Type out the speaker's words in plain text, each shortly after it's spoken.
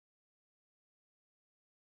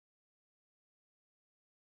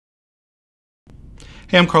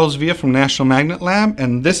Hey, I'm Carlos Villa from National Magnet Lab,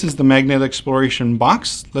 and this is the Magnet Exploration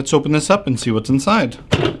box. Let's open this up and see what's inside.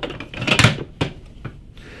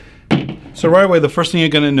 So right away, the first thing you're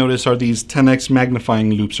going to notice are these 10x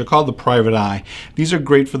magnifying loupes. They're called the private eye. These are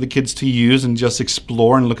great for the kids to use and just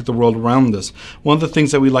explore and look at the world around us. One of the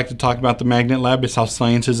things that we like to talk about at the Magnet Lab is how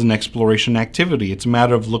science is an exploration activity. It's a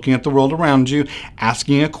matter of looking at the world around you,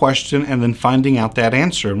 asking a question, and then finding out that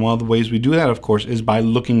answer. And one of the ways we do that, of course, is by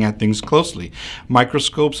looking at things closely.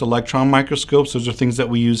 Microscopes, electron microscopes, those are things that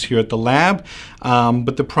we use here at the lab.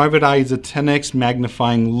 But the private eye is a 10x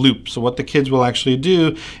magnifying loupe. So what the kids will actually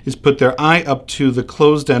do is put their eye up to the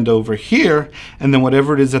closed end over here, and then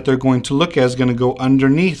whatever it is that they're going to look at is going to go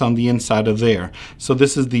underneath on the inside of there. So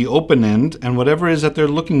this is the open end, and whatever it is that they're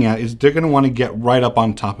looking at is they're going to want to get right up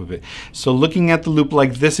on top of it. So looking at the loupe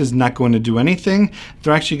like this is not going to do anything.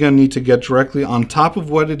 They're actually going to need to get directly on top of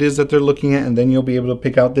what it is that they're looking at, and then you'll be able to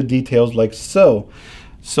pick out the details like so.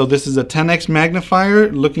 So this is a 10x magnifier.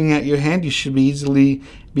 Looking at your hand, you should easily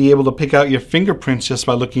be able to pick out your fingerprints just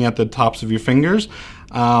by looking at the tops of your fingers.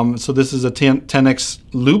 So this is a 10x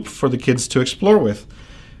loupe for the kids to explore with.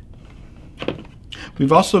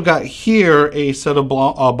 We've also got here a set of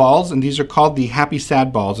balls, and these are called the happy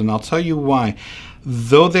sad balls, and I'll tell you why.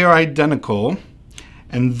 Though they're identical,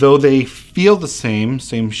 and though they feel the same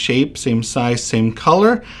shape, same size, same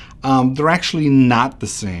color, they're actually not the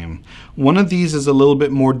same. One of these is a little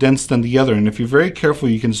bit more dense than the other, and if you're very careful,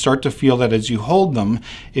 you can start to feel that as you hold them.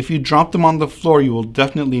 If you drop them on the floor, you will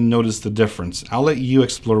definitely notice the difference. I'll let you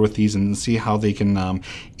explore with these and see how they can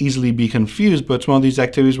easily be confused, but it's one of these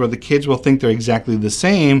activities where the kids will think they're exactly the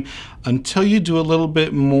same until you do a little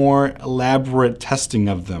bit more elaborate testing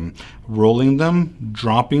of them. Rolling them,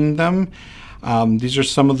 dropping them. These are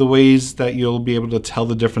some of the ways that you'll be able to tell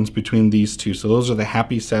the difference between these two. So those are the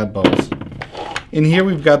happy sad balls. In here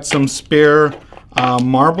we've got some spare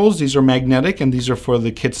marbles. These are magnetic, and these are for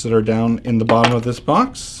the kits that are down in the bottom of this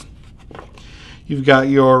box. You've got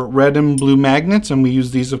your red and blue magnets, and we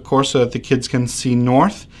use these of course so that the kids can see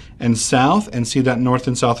north and south and see that north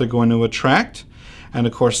and south are going to attract. And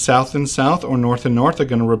of course, south and south or north and north are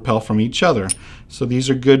going to repel from each other. So these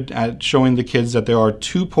are good at showing the kids that there are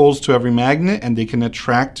two poles to every magnet, and they can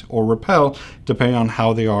attract or repel depending on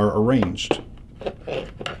how they are arranged.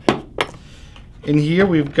 In here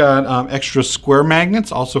we've got extra square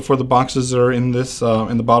magnets, also for the boxes that are in this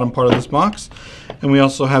in the bottom part of this box. And we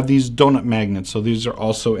also have these donut magnets, so these are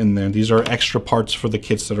also in there. These are extra parts for the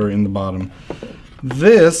kits that are in the bottom.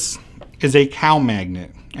 This is a cow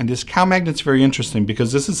magnet. And this cow magnet's very interesting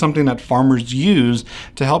because this is something that farmers use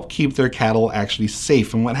to help keep their cattle actually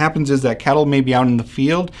safe. And what happens is that cattle may be out in the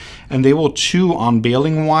field and they will chew on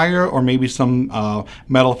baling wire, or maybe some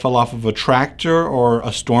metal fell off of a tractor, or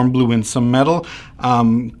a storm blew in some metal.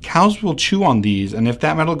 Cows will chew on these, and if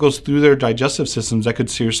that metal goes through their digestive systems, that could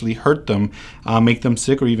seriously hurt them, make them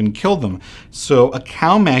sick, or even kill them. So a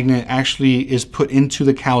cow magnet actually is put into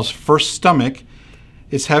the cow's first stomach.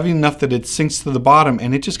 It's heavy enough that it sinks to the bottom,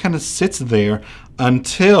 and it just kind of sits there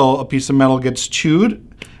until a piece of metal gets chewed,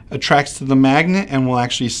 attracts to the magnet, and will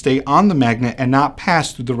actually stay on the magnet and not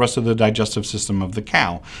pass through the rest of the digestive system of the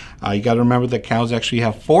cow. You got to remember that cows actually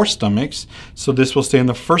have 4 stomachs, so this will stay in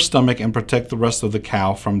the first stomach and protect the rest of the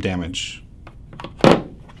cow from damage. All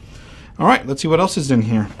right, let's see what else is in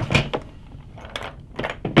here.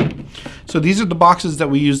 So these are the boxes that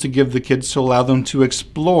we use to give the kids to allow them to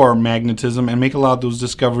explore magnetism and make a lot of those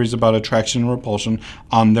discoveries about attraction and repulsion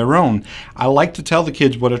on their own. I like to tell the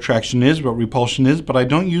kids what attraction is, what repulsion is, but I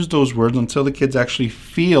don't use those words until the kids actually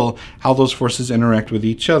feel how those forces interact with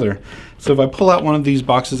each other. So if I pull out one of these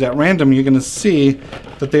boxes at random, you're going to see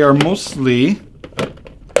that they are mostly,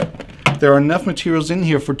 there are enough materials in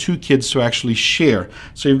here for 2 kids to actually share.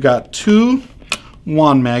 So you've got 2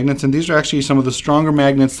 wand magnets, and these are actually some of the stronger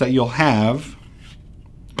magnets that you'll have.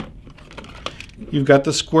 You've got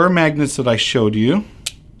the square magnets that I showed you.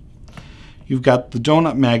 You've got the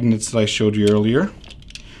donut magnets that I showed you earlier.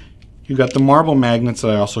 You've got the marble magnets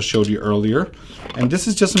that I also showed you earlier. And this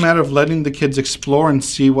is just a matter of letting the kids explore and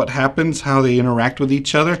see what happens, how they interact with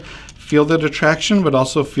each other, feel that attraction, but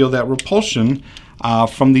also feel that repulsion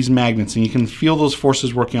from these magnets. And you can feel those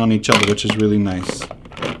forces working on each other, which is really nice.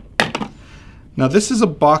 Now this is a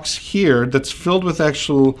box here that's filled with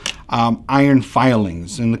actual iron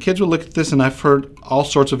filings, and the kids will look at this, and I've heard all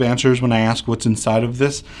sorts of answers when I ask what's inside of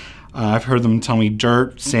this. I've heard them tell me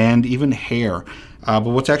dirt, sand, even hair. But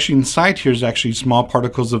what's actually inside here is actually small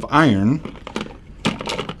particles of iron.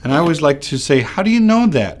 And I always like to say, how do you know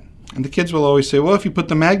that? And the kids will always say, well, if you put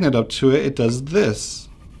the magnet up to it, it does this.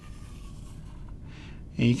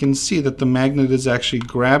 And you can see that the magnet is actually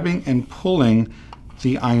grabbing and pulling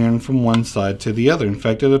the iron from one side to the other. In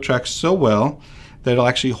fact, it attracts so well that it'll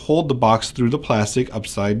actually hold the box through the plastic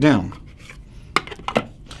upside down.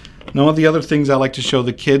 Now, one of the other things I like to show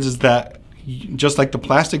the kids is that just like the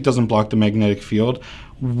plastic doesn't block the magnetic field,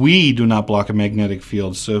 we do not block a magnetic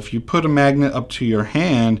field. So if you put a magnet up to your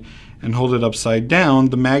hand and hold it upside down,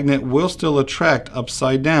 the magnet will still attract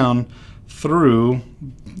upside down through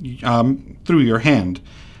your hand.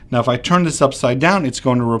 Now, if I turn this upside down, it's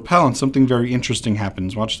going to repel, and something very interesting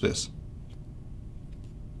happens. Watch this.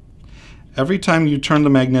 Every time you turn the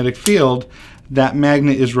magnetic field, that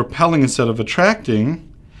magnet is repelling instead of attracting,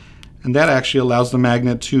 and that actually allows the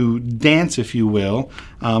magnet to dance, if you will,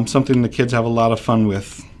 something the kids have a lot of fun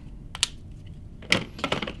with.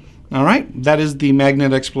 All right, that is the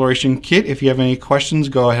Magnet Exploration Kit. If you have any questions,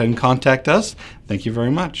 go ahead and contact us. Thank you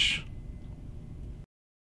very much.